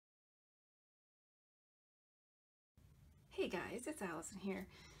Hey guys, it's Allison here,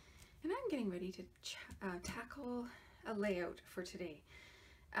 and I'm getting ready to tackle a layout for today.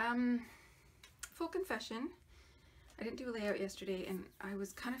 Full confession, I didn't do a layout yesterday, and I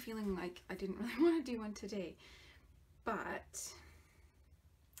was kind of feeling like I didn't really want to do one today, but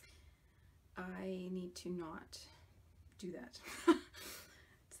I need to not do that.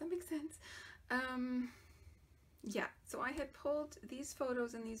 Does that make sense? Yeah, so I had pulled these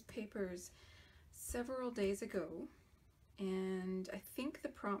photos and these papers several days ago, and I think the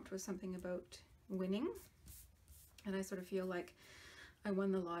prompt was something about winning, and I sort of feel like I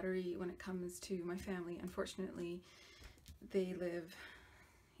won the lottery when it comes to my family. Unfortunately, they live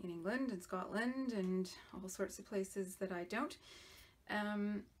in England and Scotland and all sorts of places that I don't.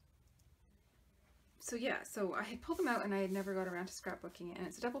 So yeah, so I had pulled them out and I had never got around to scrapbooking it, and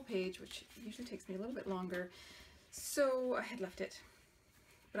it's a double page, which usually takes me a little bit longer, so I had left it.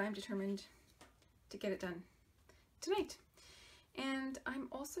 But I'm determined to get it done tonight. And I'm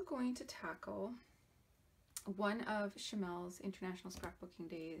also going to tackle one of Shimelle's International Scrapbooking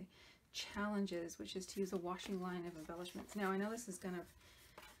Day challenges, which is to use a washing line of embellishments. Now I know this is gonna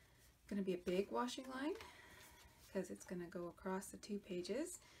be a big washing line because it's gonna go across the 2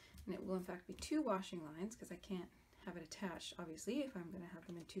 pages, and it will in fact be 2 washing lines because I can't have it attached, obviously, if I'm gonna have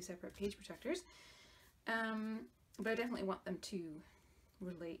them in 2 separate page protectors. But I definitely want them to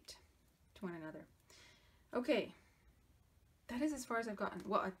relate to one another. Okay, that is as far as I've gotten.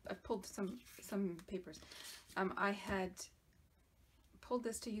 Well, I've pulled some papers. I had pulled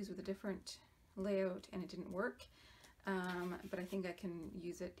this to use with a different layout and it didn't work, but I think I can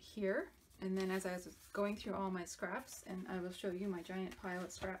use it here. And then as I was going through all my scraps, and I will show you my giant pile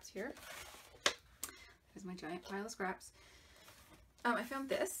of scraps here. There's my giant pile of scraps. I found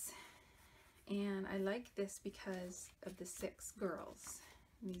this, and I like this because of the 6 girls.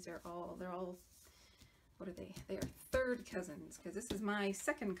 These are all, they're all, what are they? They are 3rd cousins, because this is my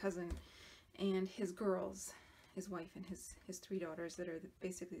 2nd cousin and his girls, his wife and his 3 daughters that are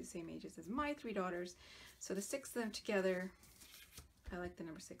basically the same ages as my 3 daughters. So the 6 of them together, I like the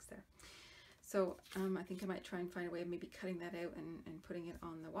number 6 there. So I think I might try and find a way of maybe cutting that out and putting it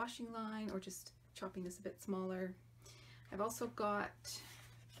on the washing line, or just chopping this a bit smaller. I've also got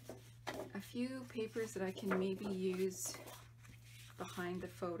a few papers that I can maybe use behind the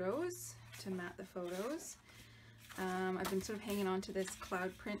photos to mat the photos. I've been sort of hanging on to this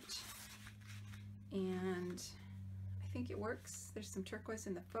cloud print, and I think it works. There's some turquoise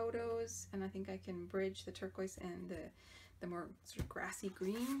in the photos, and I think I can bridge the turquoise and the more sort of grassy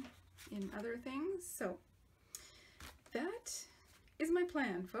green in other things. So that is my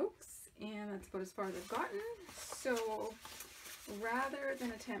plan, folks, and that's about as far as I've gotten. So rather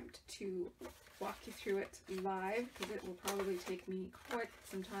than attempt to walk you through it live, because it will probably take me quite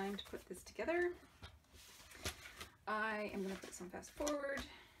some time to put this together, I am going to put some fast forward,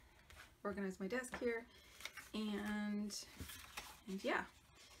 organize my desk here, and yeah,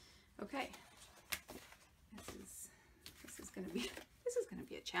 okay, this is going to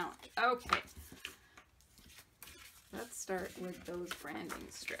be a challenge. Okay, let's start with those branding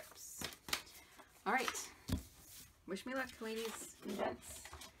strips. All right, wish me luck, ladies and gents.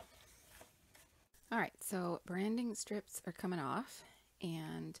 All right, so branding strips are coming off,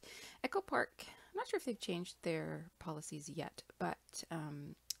 and Echo Park, I'm not sure if they've changed their policies yet, but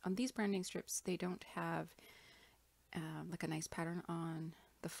on these branding strips, they don't have like a nice pattern on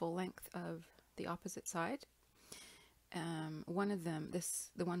the full length of the opposite side. One of them,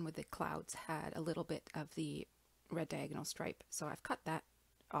 the one with the clouds, had a little bit of the red diagonal stripe, so I've cut that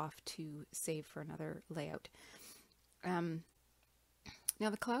off to save for another layout. Now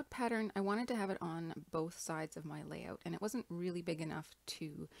the cloud pattern, I wanted to have it on both sides of my layout, and it wasn't really big enough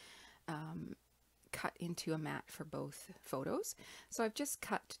to cut into a mat for both photos. So I've just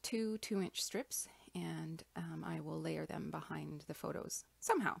cut 2 2-inch strips, and I will layer them behind the photos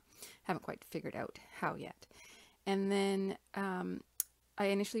somehow. Haven't quite figured out how yet. And then I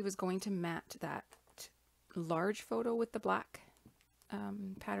initially was going to mat that large photo with the black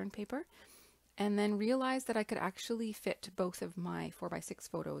pattern paper, and then realized that I could actually fit both of my 4x6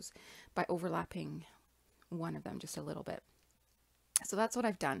 photos by overlapping one of them just a little bit. So that's what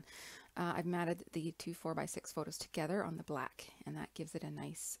I've done. I've matted the 2 4x6 photos together on the black, and that gives it a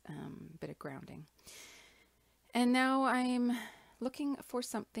nice bit of grounding. And now I'm looking for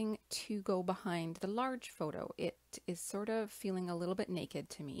something to go behind the large photo. It is sort of feeling a little bit naked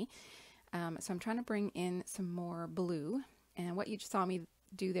to me. So I'm trying to bring in some more blue, and what you saw me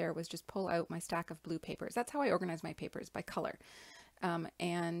do there was just pull out my stack of blue papers. That's how I organize my papers, by color.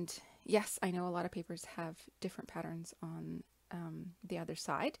 And yes, I know a lot of papers have different patterns on the other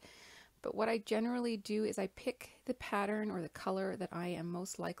side, but what I generally do is I pick the pattern or the color that I am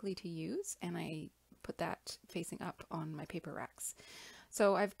most likely to use, and I put that facing up on my paper racks.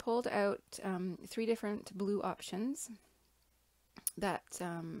 So I've pulled out 3 different blue options, that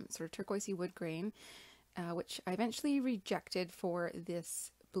sort of turquoisey wood grain, which I eventually rejected for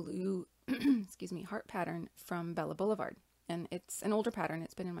this blue excuse me, heart pattern from Bella Boulevard. And it's an older pattern,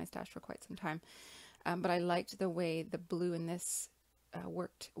 it's been in my stash for quite some time, but I liked the way the blue in this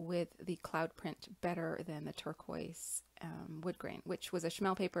worked with the cloud print better than the turquoise wood grain, which was a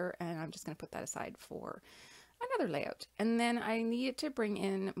Shimelle paper, and I'm just going to put that aside for another layout. And then I needed to bring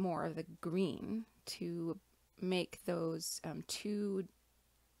in more of the green to make those 2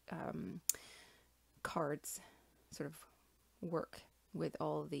 cards sort of work with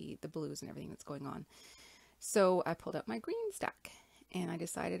all the blues and everything that's going on. So I pulled out my green stack, and I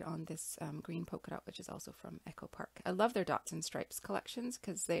decided on this green polka dot, which is also from Echo Park. I love their dots and stripes collections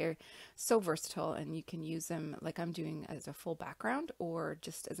because they're so versatile, and you can use them like I'm doing as a full background or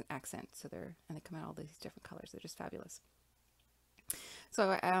just as an accent. So they come out all these different colors. They're just fabulous. So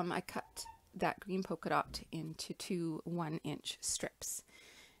I cut that green polka dot into 2 1-inch strips,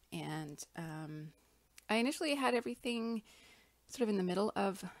 and I initially had everything sort of in the middle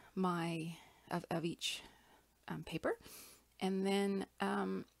of each paper, and then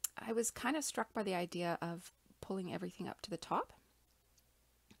I was kind of struck by the idea of pulling everything up to the top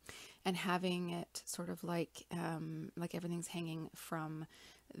and having it sort of like everything's hanging from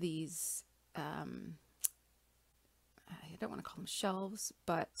these I don't want to call them shelves,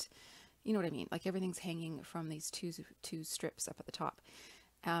 but you know what I mean, like everything's hanging from these two strips up at the top,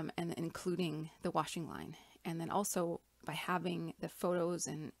 and including the washing line. And then also by having the photos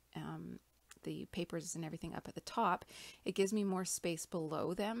and the papers and everything up at the top, it gives me more space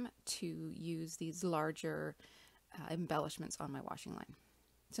below them to use these larger embellishments on my washing line.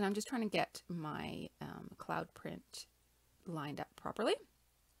 So now I'm just trying to get my cloud print lined up properly.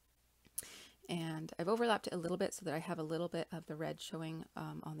 And I've overlapped it a little bit so that I have a little bit of the red showing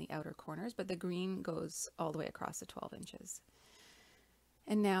on the outer corners, but the green goes all the way across the 12 inches.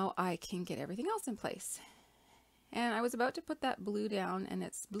 And now I can get everything else in place. And I was about to put that blue down, and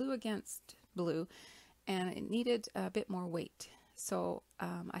it's blue against blue, and it needed a bit more weight. So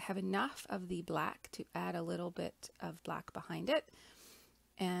I have enough of the black to add a little bit of black behind it,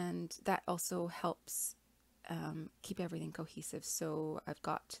 and that also helps keep everything cohesive. So I've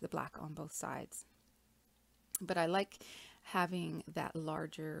got the black on both sides. But I like having that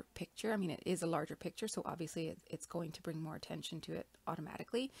larger picture. I mean, it is a larger picture, so obviously it's going to bring more attention to it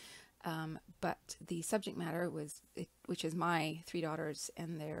automatically. But the subject matter which is my 3 daughters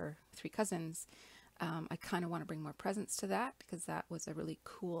and their 3 cousins, I kind of want to bring more presence to that because that was a really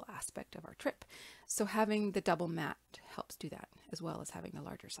cool aspect of our trip. So having the double mat helps do that, as well as having the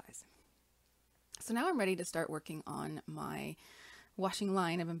larger size. So now I'm ready to start working on my washing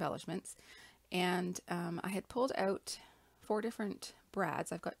line of embellishments. And I had pulled out 4 different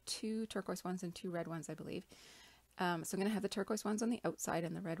brads. I've got 2 turquoise ones and 2 red ones, I believe. So I'm going to have the turquoise ones on the outside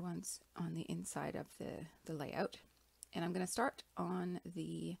and the red ones on the inside of the layout. And I'm going to start on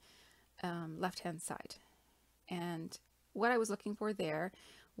the left-hand side. And what I was looking for there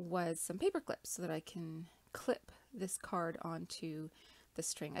was some paper clips so that I can clip this card onto the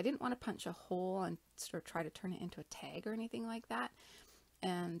string. I didn't want to punch a hole and sort of try to turn it into a tag or anything like that.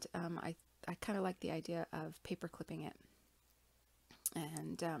 And I kind of like the idea of paper clipping it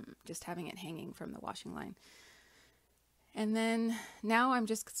and just having it hanging from the washing line. And then now I'm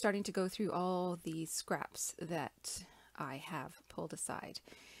just starting to go through all the scraps that I have pulled aside.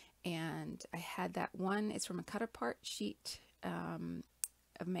 And I had that one, it's from a cut apart sheet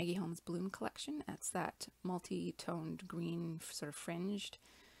of Maggie Holmes Bloom collection. That's that multi-toned green sort of fringed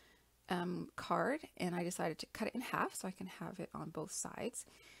card. And I decided to cut it in half so I can have it on both sides.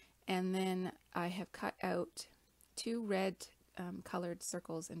 And then I have cut out 2 red colored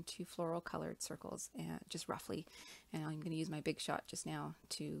circles and 2 floral colored circles, and just roughly, and I'm going to use my Big Shot just now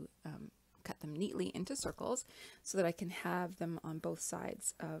to cut them neatly into circles so that I can have them on both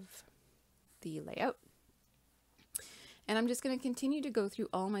sides of the layout. And I'm just going to continue to go through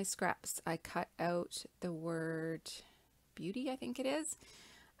all my scraps. I cut out the word beauty, I think it is.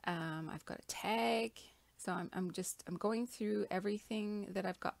 I've got a tag, so I'm going through everything that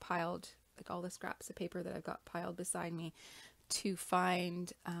I've got piled, like all the scraps of paper that I've got piled beside me, to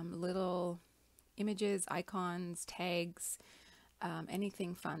find little images, icons, tags,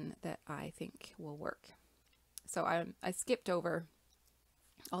 anything fun that I think will work. So I skipped over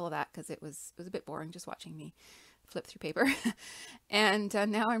all of that because it was a bit boring just watching me flip through paper. And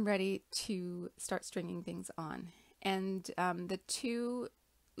now I'm ready to start stringing things on. And the 2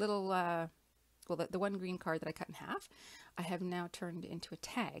 little, well, the one green card that I cut in half, I have now turned into a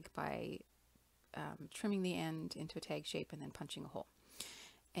tag by trimming the end into a tag shape and then punching a hole.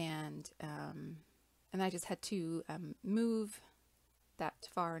 And I just had to move that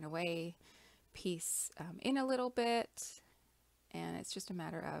far and away piece in a little bit, and it's just a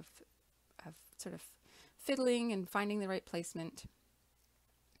matter of sort of fiddling and finding the right placement.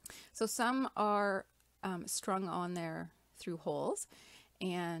 So some are strung on there through holes,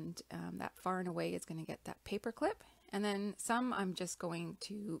 and that far and away is going to get that paper clip, and then some I'm just going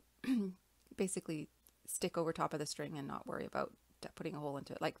to basically stick over top of the string and not worry about putting a hole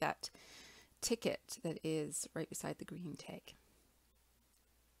into it, like that ticket that is right beside the green tag.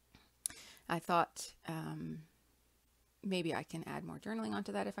 I thought maybe I can add more journaling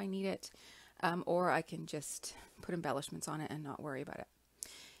onto that if I need it, or I can just put embellishments on it and not worry about it.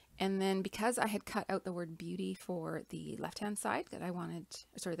 And then because I had cut out the word beauty for the left-hand side, that I wanted,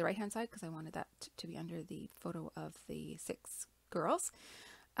 sorry, the right-hand side, because I wanted that to be under the photo of the 6 girls,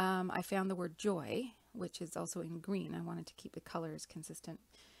 I found the word joy, which is also in green. I wanted to keep the colors consistent,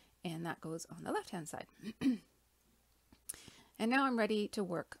 and that goes on the left-hand side. And now I'm ready to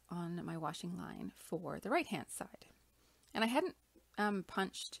work on my washing line for the right-hand side. And I hadn't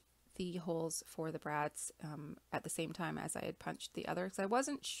punched the holes for the brads at the same time as I had punched the other, because I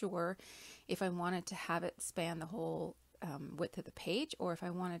wasn't sure if I wanted to have it span the whole width of the page, or if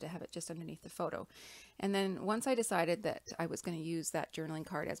I wanted to have it just underneath the photo. And then once I decided that I was going to use that journaling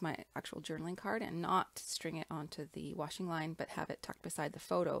card as my actual journaling card and not string it onto the washing line, but have it tucked beside the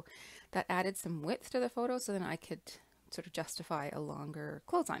photo, that added some width to the photo, so then I could sort of justify a longer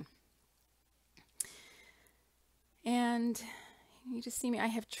clothesline. And you just see me, I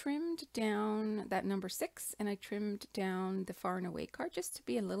have trimmed down that number 6, and I trimmed down the far and away card just to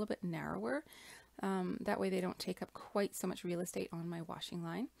be a little bit narrower. That way they don't take up quite so much real estate on my washing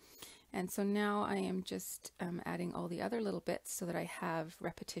line. And so now I am just adding all the other little bits so that I have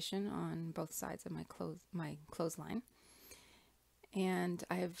repetition on both sides of my clothesline. And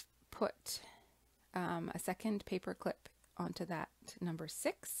I have put a second paper clip onto that number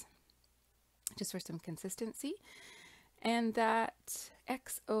 6, just for some consistency. And that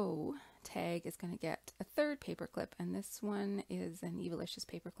XO tag is going to get a 3rd paper clip, and this one is an Embellishments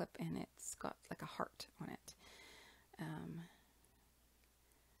paper clip, and it's got like a heart on it.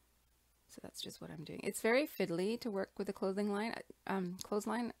 So that's just what I'm doing. It's very fiddly to work with a clothesline.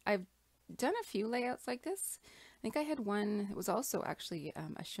 I've done a few layouts like this. I think I had one, it was also actually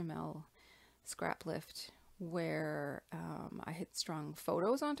a Shimelle scrap lift, where I had strung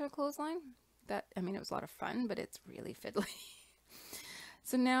photos onto a clothesline. That, I mean, it was a lot of fun, but it's really fiddly.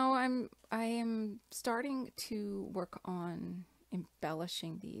 So now I am starting to work on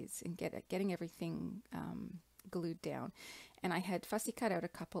embellishing these and getting everything glued down. And I had fussy cut out a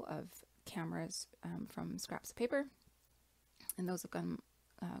couple of cameras from scraps of paper, and those have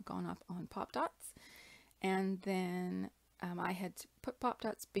gone up on pop dots. And then I had put pop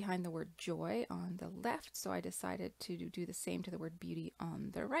dots behind the word joy on the left, so I decided to do the same to the word beauty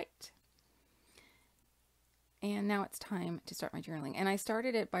on the right. And now it's time to start my journaling. And I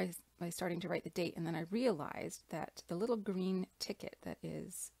started it by starting to write the date, and then I realized that the little green ticket that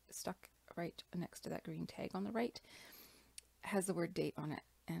is stuck right next to that green tag on the right has the word date on it.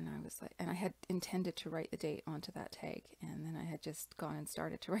 And I was like, and I had intended to write the date onto that tag, and then I had just gone and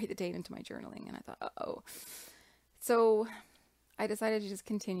started to write the date into my journaling, and I thought, uh-oh. So I decided to just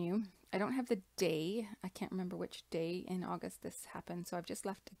continue. I don't have the day. I can't remember which day in August this happened, so I've just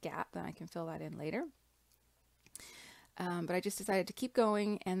left a gap, and I can fill that in later. But I just decided to keep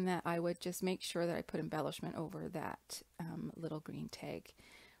going, and that I would just make sure that I put embellishment over that little green tag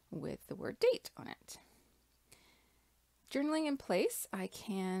with the word date on it. Journaling in place, I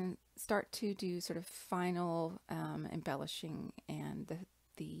can start to do sort of final embellishing, and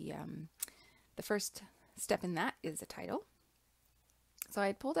the first step in that is a title. So I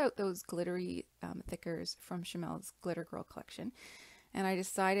had pulled out those glittery thickers from Shimelle's Glitter Girl collection, and I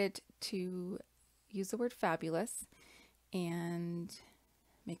decided to use the word fabulous and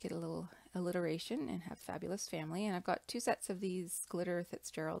make it a little alliteration and have fabulous family. And I've got 2 sets of these glitter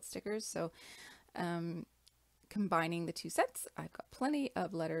Fitzgerald stickers, so combining the 2 sets, I've got plenty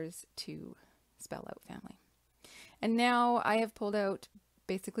of letters to spell out family. And now I have pulled out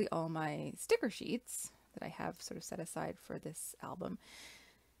basically all my sticker sheets that I have sort of set aside for this album,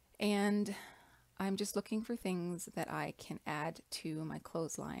 and I'm just looking for things that I can add to my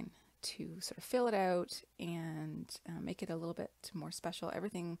clothesline to sort of fill it out and make it a little bit more special.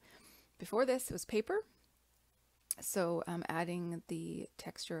 Everything before this was paper, so adding the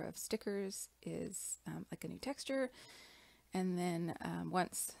texture of stickers is like a new texture, And then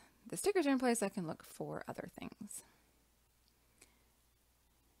once the stickers are in place, I can look for other things.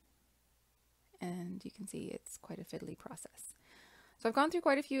 And you can see it's quite a fiddly process. So I've gone through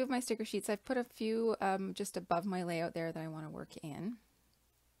quite a few of my sticker sheets. I've put a few just above my layout there that I want to work in.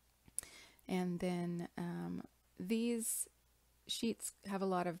 And then these sheets have a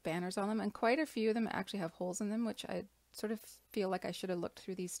lot of banners on them, and quite a few of them actually have holes in them, which I sort of feel like I should have looked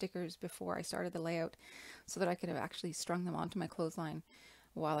through these stickers before I started the layout so that I could have actually strung them onto my clothesline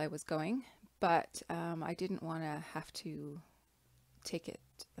while I was going. But I didn't want to have to take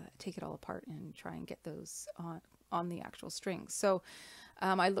it all apart and try and get those on the actual strings. So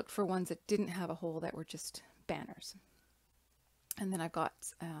I looked for ones that didn't have a hole, that were just banners. And then I've got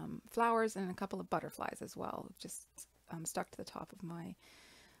flowers and a couple of butterflies as well, just stuck to the top of my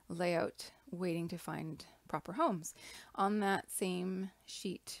layout, waiting to find proper homes. On that same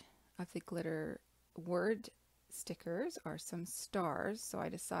sheet of the glitter word stickers are some stars, so I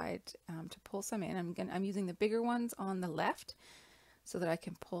decide to pull some in. I'm using the bigger ones on the left so that I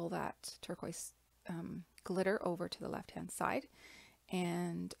can pull that turquoise glitter over to the left hand side,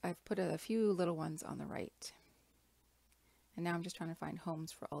 and I've put a few little ones on the right. And now I'm just trying to find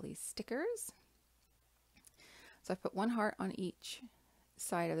homes for all these stickers. So I've put one heart on each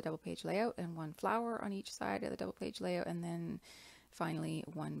side of the double page layout, and one flower on each side of the double page layout, and then finally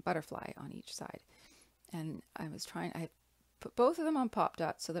one butterfly on each side. And I put both of them on pop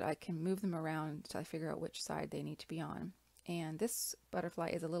dots so that I can move them around until I figure out which side they need to be on. And this butterfly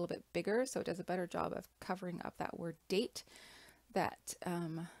is a little bit bigger, so it does a better job of covering up that word date that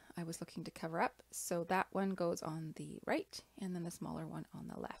I was looking to cover up. So that one goes on the right, and then the smaller one on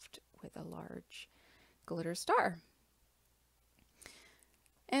the left with a large glitter star.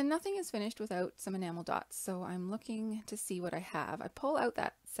 And nothing is finished without some enamel dots, so I'm looking to see what I have. I pull out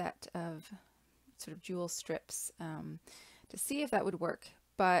that set of sort of jewel strips to see if that would work,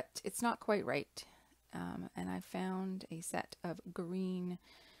 but it's not quite right. And I found a set of green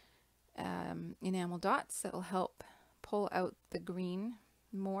enamel dots that will help pull out the green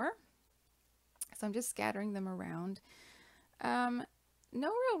more. So I'm just scattering them around. No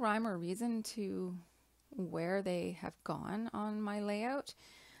real rhyme or reason to where they have gone on my layout.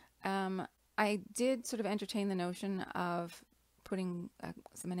 I did sort of entertain the notion of putting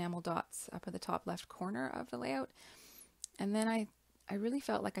some enamel dots up at the top left corner of the layout, and then I really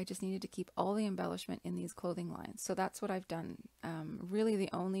felt like I just needed to keep all the embellishment in these clothing lines. So that's what I've done. Really the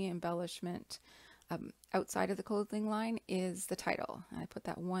only embellishment outside of the clothing line is the title. I put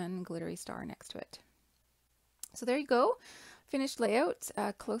that one glittery star next to it. So there you go. Finished layout,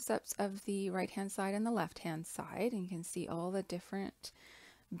 close-ups of the right-hand side and the left-hand side. And you can see all the different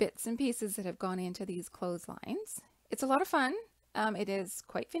bits and pieces that have gone into these clotheslines. It's a lot of fun. It is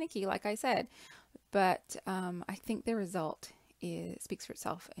quite finicky, like I said, but I think the result speaks for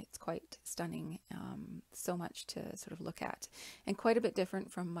itself. It's quite stunning, so much to sort of look at, and quite a bit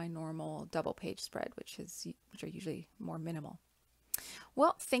different from my normal double page spread, which are usually more minimal.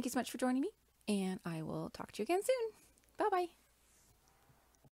 Well, thank you so much for joining me, and I will talk to you again soon. Bye bye.